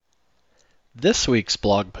This week's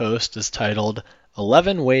blog post is titled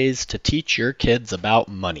 11 Ways to Teach Your Kids About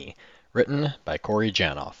Money, written by Corey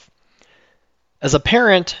Janoff. As a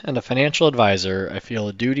parent and a financial advisor, I feel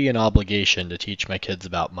a duty and obligation to teach my kids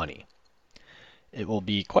about money. It will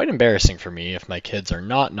be quite embarrassing for me if my kids are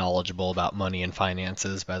not knowledgeable about money and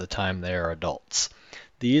finances by the time they are adults.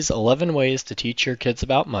 These 11 ways to teach your kids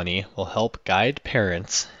about money will help guide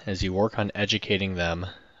parents as you work on educating them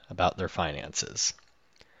about their finances.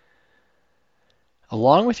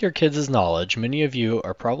 Along with your kids' knowledge, many of you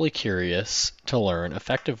are probably curious to learn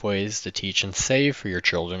effective ways to teach and save for your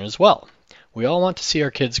children as well. We all want to see our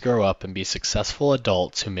kids grow up and be successful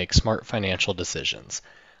adults who make smart financial decisions.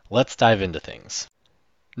 Let's dive into things.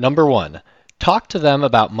 Number 1, talk to them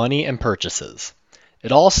about money and purchases.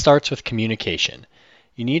 It all starts with communication.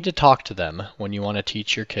 You need to talk to them when you want to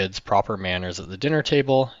teach your kids proper manners at the dinner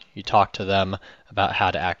table. You talk to them about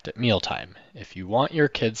how to act at mealtime. If you want your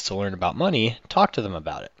kids to learn about money, talk to them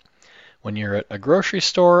about it. When you're at a grocery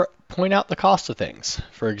store, point out the cost of things.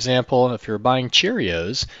 For example, if you're buying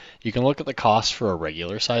Cheerios, you can look at the cost for a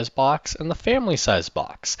regular size box and the family size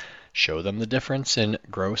box. Show them the difference in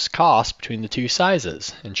gross cost between the two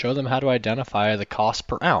sizes and show them how to identify the cost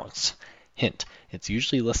per ounce. Hint, it's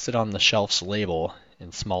usually listed on the shelf's label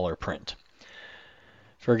in smaller print.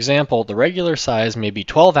 For example, the regular size may be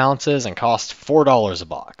 12 ounces and cost $4 a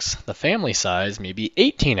box. The family size may be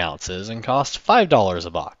 18 ounces and cost $5 a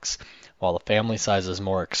box. While the family size is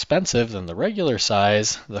more expensive than the regular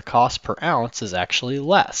size, the cost per ounce is actually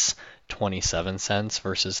less, 27 cents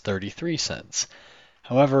versus 33 cents.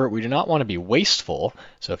 However, we do not want to be wasteful,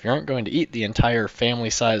 so if you aren't going to eat the entire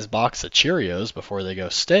family-sized box of Cheerios before they go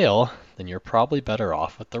stale, then you're probably better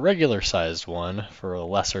off with the regular-sized one for a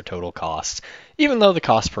lesser total cost, even though the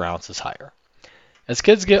cost per ounce is higher. As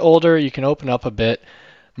kids get older, you can open up a bit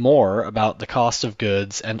more about the cost of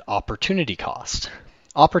goods and opportunity cost.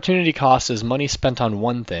 Opportunity cost is money spent on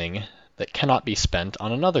one thing that cannot be spent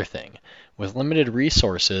on another thing. With limited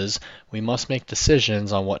resources, we must make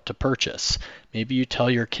decisions on what to purchase. Maybe you tell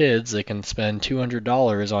your kids they can spend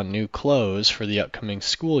 $200 on new clothes for the upcoming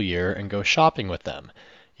school year and go shopping with them.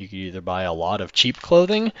 You could either buy a lot of cheap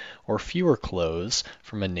clothing or fewer clothes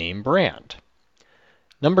from a name brand.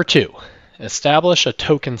 Number 2, establish a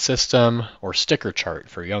token system or sticker chart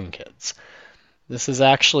for young kids. This is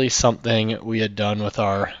actually something we had done with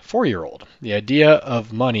our 4-year-old. The idea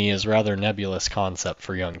of money is a rather nebulous concept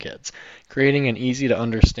for young kids. Creating an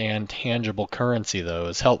easy-to-understand tangible currency, though,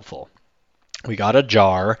 is helpful. We got a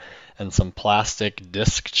jar and some plastic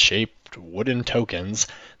disc-shaped wooden tokens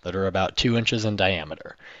that are about 2 inches in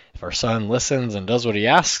diameter. If our son listens and does what he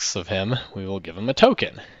asks of him, we will give him a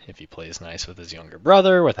token. If he plays nice with his younger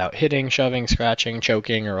brother without hitting, shoving, scratching,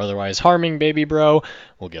 choking, or otherwise harming baby bro,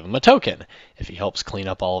 we'll give him a token. If he helps clean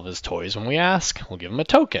up all of his toys when we ask, we'll give him a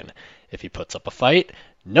token. If he puts up a fight,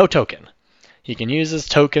 no token. He can use his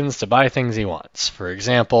tokens to buy things he wants. For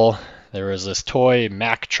example, there was this toy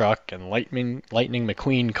Mack truck and Lightning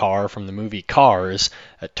McQueen car from the movie Cars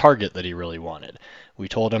at Target that he really wanted. We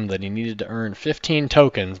told him that he needed to earn 15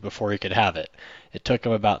 tokens before he could have it. It took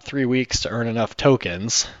him about 3 weeks to earn enough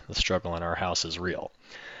tokens. The struggle in our house is real.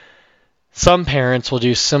 Some parents will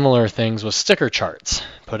do similar things with sticker charts.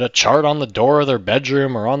 Put a chart on the door of their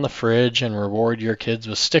bedroom or on the fridge and reward your kids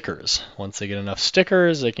with stickers. Once they get enough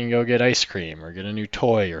stickers, they can go get ice cream or get a new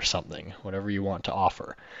toy or something, whatever you want to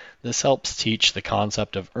offer. This helps teach the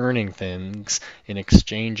concept of earning things in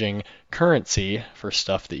exchanging currency for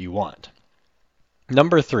stuff that you want.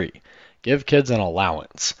 Number 3, give kids an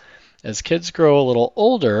allowance. As kids grow a little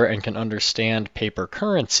older and can understand paper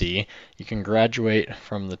currency, you can graduate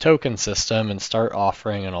from the token system and start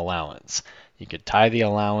offering an allowance. You could tie the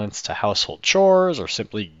allowance to household chores or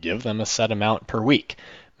simply give them a set amount per week.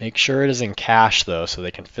 Make sure it is in cash, though, so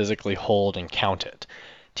they can physically hold and count it.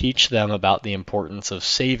 Teach them about the importance of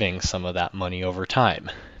saving some of that money over time.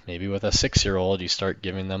 Maybe with a 6-year-old, you start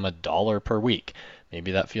giving them $1 per week.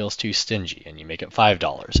 Maybe that feels too stingy and you make it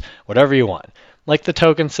 $5. Whatever you want. Like the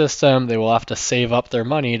token system, they will have to save up their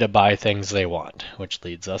money to buy things they want, which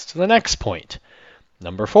leads us to the next point.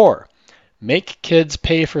 Number 4, make kids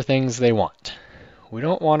pay for things they want. We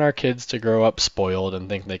don't want our kids to grow up spoiled and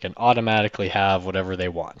think they can automatically have whatever they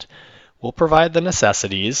want. We'll provide the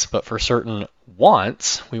necessities, but for certain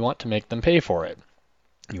wants, we want to make them pay for it.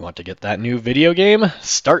 You want to get that new video game?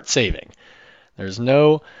 Start saving. This is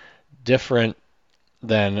no different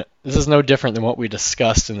than what we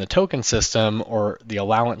discussed in the token system or the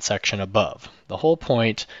allowance section above. The whole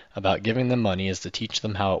point about giving them money is to teach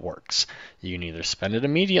them how it works. You can either spend it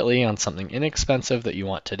immediately on something inexpensive that you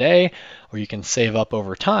want today, or you can save up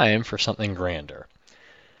over time for something grander.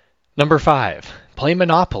 Number 5, play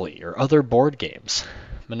Monopoly or other board games.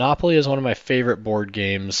 Monopoly is one of my favorite board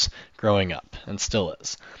games growing up, and still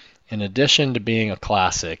is. In addition to being a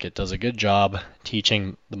classic, it does a good job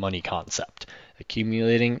teaching the money concept.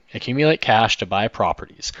 Accumulate cash to buy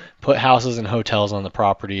properties. Put houses and hotels on the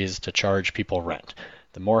properties to charge people rent.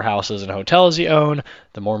 The more houses and hotels you own,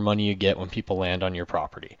 the more money you get when people land on your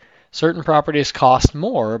property. Certain properties cost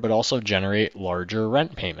more, but also generate larger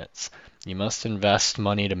rent payments. You must invest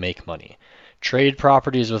money to make money. Trade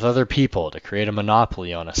properties with other people to create a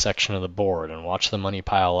monopoly on a section of the board and watch the money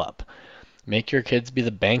pile up. Make your kids be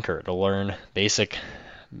the banker to learn basic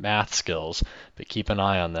math skills, but keep an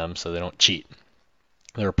eye on them so they don't cheat.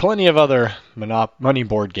 There are plenty of other money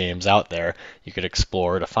board games out there you could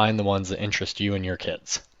explore to find the ones that interest you and your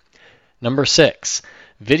kids. Number 6,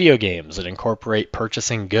 video games that incorporate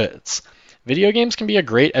purchasing goods. Video games can be a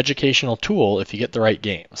great educational tool if you get the right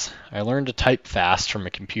games. I learned to type fast from a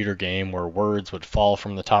computer game where words would fall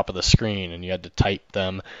from the top of the screen and you had to type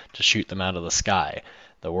them to shoot them out of the sky.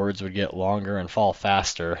 The words would get longer and fall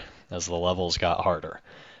faster as the levels got harder.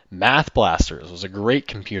 Math Blasters was a great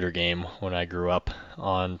computer game when I grew up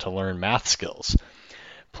on to learn math skills.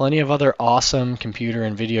 Plenty of other awesome computer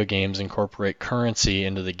and video games incorporate currency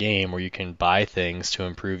into the game where you can buy things to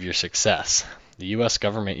improve your success. The US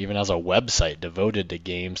government even has a website devoted to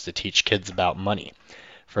games to teach kids about money.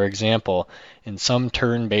 For example, in some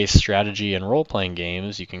turn-based strategy and role-playing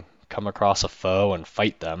games, you can come across a foe and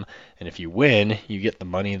fight them, and if you win, you get the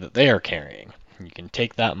money that they are carrying. You can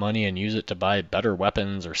take that money and use it to buy better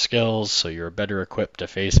weapons or skills so you're better equipped to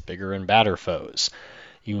face bigger and badder foes.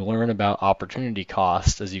 You learn about opportunity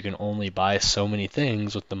cost as you can only buy so many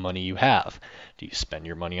things with the money you have. Do you spend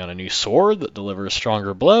your money on a new sword that delivers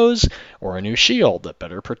stronger blows, or a new shield that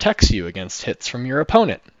better protects you against hits from your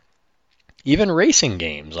opponent? Even racing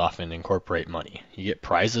games often incorporate money. You get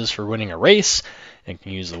prizes for winning a race, and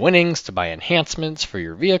can use the winnings to buy enhancements for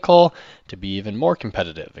your vehicle to be even more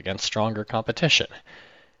competitive against stronger competition.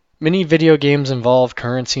 Many video games involve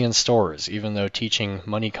currency and stores, even though teaching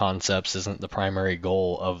money concepts isn't the primary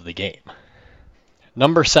goal of the game.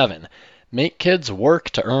 Number 7, make kids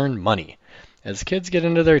work to earn money. As kids get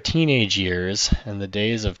into their teenage years and the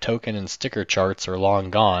days of token and sticker charts are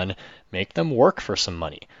long gone, make them work for some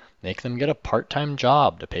money. Make them get a part-time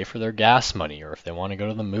job to pay for their gas money or if they want to go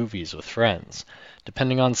to the movies with friends.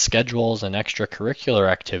 Depending on schedules and extracurricular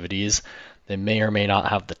activities, they may or may not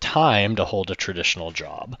have the time to hold a traditional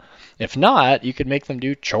job. If not, you could make them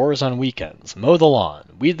do chores on weekends, mow the lawn,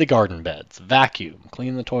 weed the garden beds, vacuum,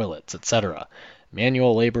 clean the toilets, etc.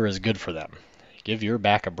 Manual labor is good for them. Give your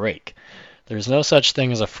back a break. There's no such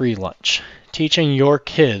thing as a free lunch. Teaching your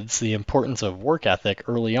kids the importance of work ethic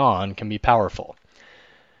early on can be powerful.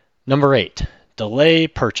 Number 8, delay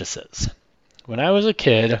purchases. When I was a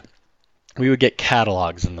kid, we would get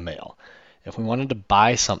catalogs in the mail. If we wanted to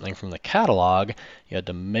buy something from the catalog, you had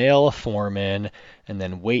to mail a form in and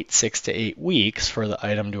then wait 6 to 8 weeks for the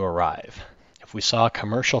item to arrive. If we saw a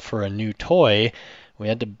commercial for a new toy, we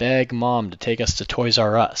had to beg Mom to take us to Toys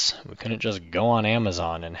R Us. We couldn't just go on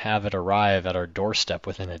Amazon and have it arrive at our doorstep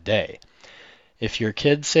within a day. If your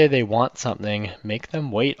kids say they want something, make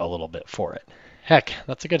them wait a little bit for it. Heck,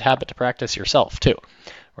 that's a good habit to practice yourself, too.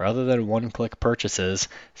 Rather than one-click purchases,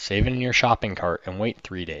 save it in your shopping cart and wait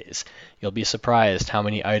 3 days. You'll be surprised how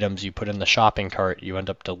many items you put in the shopping cart you end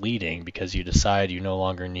up deleting because you decide you no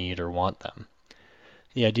longer need or want them.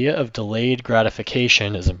 The idea of delayed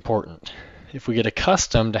gratification is important. If we get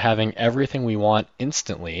accustomed to having everything we want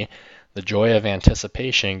instantly, the joy of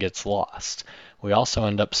anticipation gets lost. We also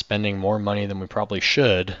end up spending more money than we probably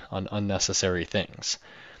should on unnecessary things.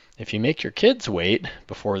 If you make your kids wait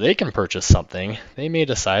before they can purchase something, they may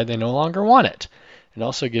decide they no longer want it. It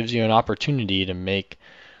also gives you an opportunity to make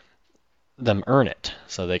them earn it,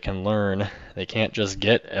 so they can learn they can't just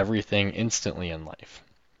get everything instantly in life.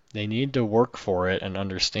 They need to work for it and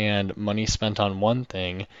understand money spent on one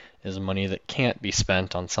thing is money that can't be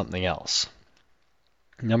spent on something else.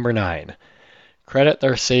 Number 9, credit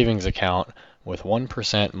their savings account with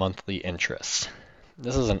 1% monthly interest.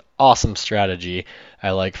 This is an awesome strategy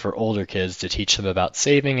I like for older kids to teach them about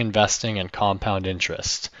saving, investing, and compound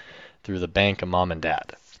interest through the bank of mom and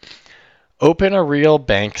dad. Open a real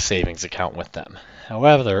bank savings account with them.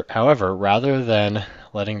 However, rather than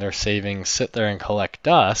letting their savings sit there and collect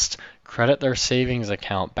dust, credit their savings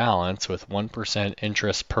account balance with 1%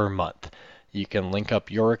 interest per month. You can link up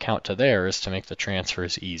your account to theirs to make the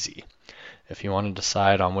transfers easy. If you want to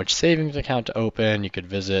decide on which savings account to open, you could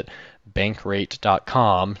visit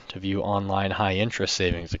bankrate.com to view online high-interest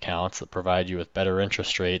savings accounts that provide you with better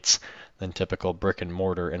interest rates than typical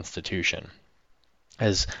brick-and-mortar institution.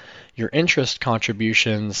 As Your interest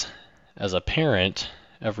contributions as a parent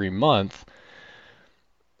every month,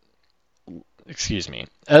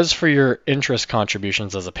 As for your interest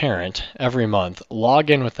contributions as a parent every month, log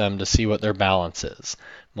in with them to see what their balance is.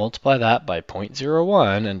 Multiply that by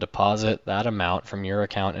 0.01 and deposit that amount from your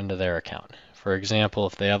account into their account. For example,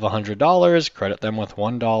 if they have $100, credit them with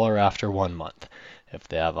 $1 after 1 month. If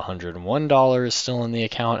they have $101 still in the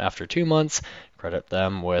account after 2 months, credit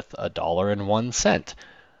them with $1.01.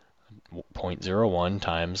 0.01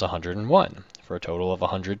 times 101 for a total of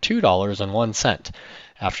 $102.01.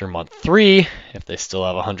 After month 3, if they still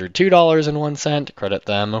have $102.01, credit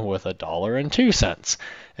them with $1.02,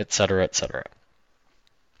 etc., etc.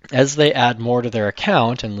 As they add more to their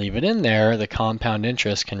account and leave it in there, the compound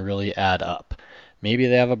interest can really add up. Maybe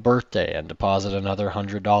they have a birthday and deposit another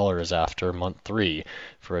 $100 after month 3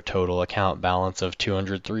 for a total account balance of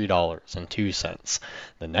 $203.02.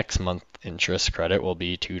 The next month interest credit will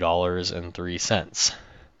be $2.03.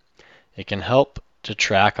 It can help to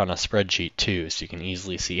track on a spreadsheet too, so you can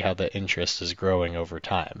easily see how the interest is growing over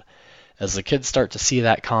time. As the kids start to see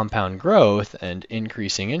that compound growth and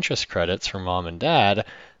increasing interest credits from mom and dad,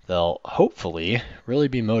 they'll hopefully really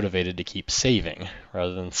be motivated to keep saving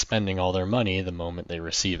rather than spending all their money the moment they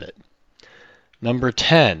receive it. Number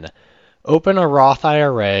 10, open a Roth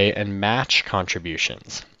IRA and match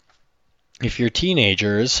contributions. If your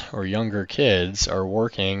teenagers or younger kids are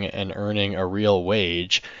working and earning a real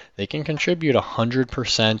wage, they can contribute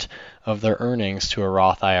 100% of their earnings to a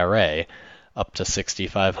Roth IRA, up to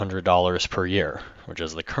 $6,500 per year, which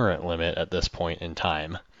is the current limit at this point in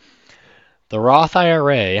time. The Roth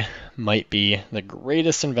IRA might be the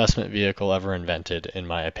greatest investment vehicle ever invented, in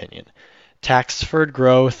my opinion. Tax-deferred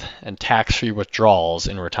growth and tax-free withdrawals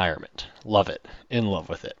in retirement. Love it. In love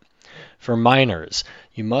with it. For minors,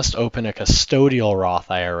 you must open a custodial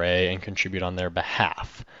Roth IRA and contribute on their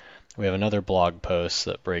behalf. We have another blog post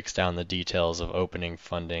that breaks down the details of opening,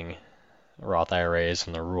 funding Roth IRAs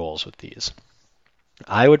and the rules with these.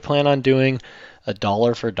 I would plan on doing a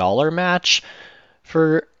dollar-for-dollar match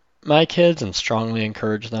for my kids and strongly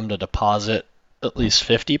encourage them to deposit at least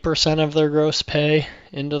 50% of their gross pay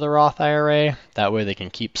into the Roth IRA. That way they can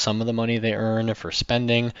keep some of the money they earn for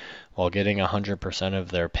spending while getting 100% of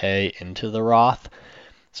their pay into the Roth.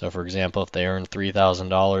 So for example, if they earn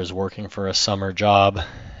 $3,000 working for a summer job,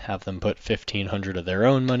 have them put $1,500 of their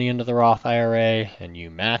own money into the Roth IRA and you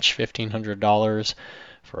match $1,500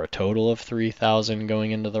 for a total of $3,000 going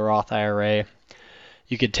into the Roth IRA.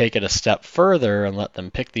 You could take it a step further and let them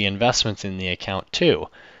pick the investments in the account too.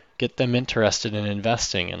 Get them interested in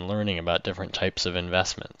investing and learning about different types of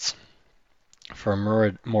investments. For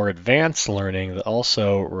more advanced learning that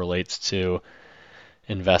also relates to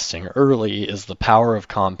investing early is the power of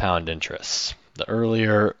compound interest. The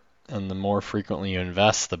earlier and the more frequently you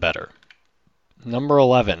invest, the better. Number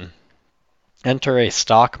 11, enter a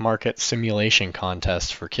stock market simulation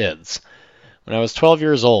contest for kids. When I was 12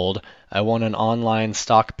 years old, I won an online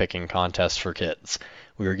stock picking contest for kids.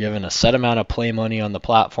 We were given a set amount of play money on the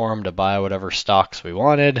platform to buy whatever stocks we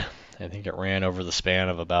wanted. I think it ran over the span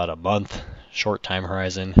of about a month, short time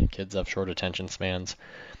horizon. Kids have short attention spans.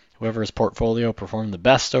 Whoever's portfolio performed the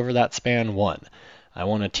best over that span won. I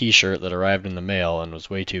won a t-shirt that arrived in the mail and was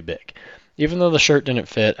way too big. Even though the shirt didn't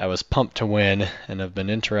fit, I was pumped to win and have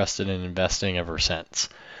been interested in investing ever since.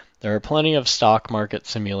 There are plenty of stock market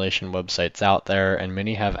simulation websites out there, and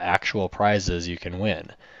many have actual prizes you can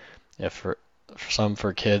win. If some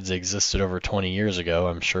for kids existed over 20 years ago,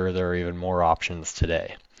 I'm sure there are even more options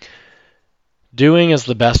today. Doing is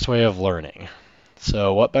the best way of learning.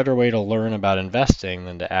 So what better way to learn about investing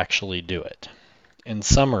than to actually do it? In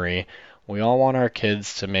summary, we all want our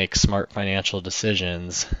kids to make smart financial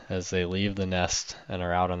decisions as they leave the nest and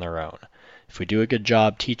are out on their own. If we do a good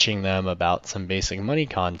job teaching them about some basic money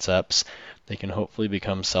concepts, they can hopefully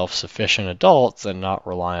become self-sufficient adults and not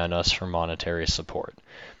rely on us for monetary support.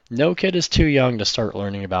 No kid is too young to start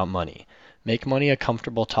learning about money. Make money a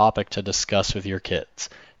comfortable topic to discuss with your kids.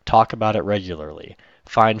 Talk about it regularly.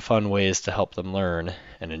 Find fun ways to help them learn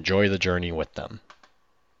and enjoy the journey with them.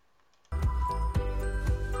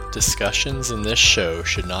 Discussions in this show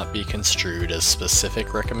should not be construed as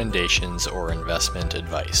specific recommendations or investment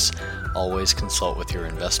advice. Always consult with your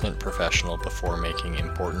investment professional before making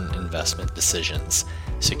important investment decisions.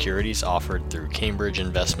 Securities offered through Cambridge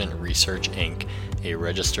Investment Research, Inc., a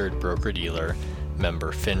registered broker-dealer,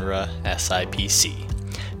 member FINRA SIPC.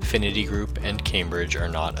 Finity Group and Cambridge are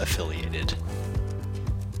not affiliated.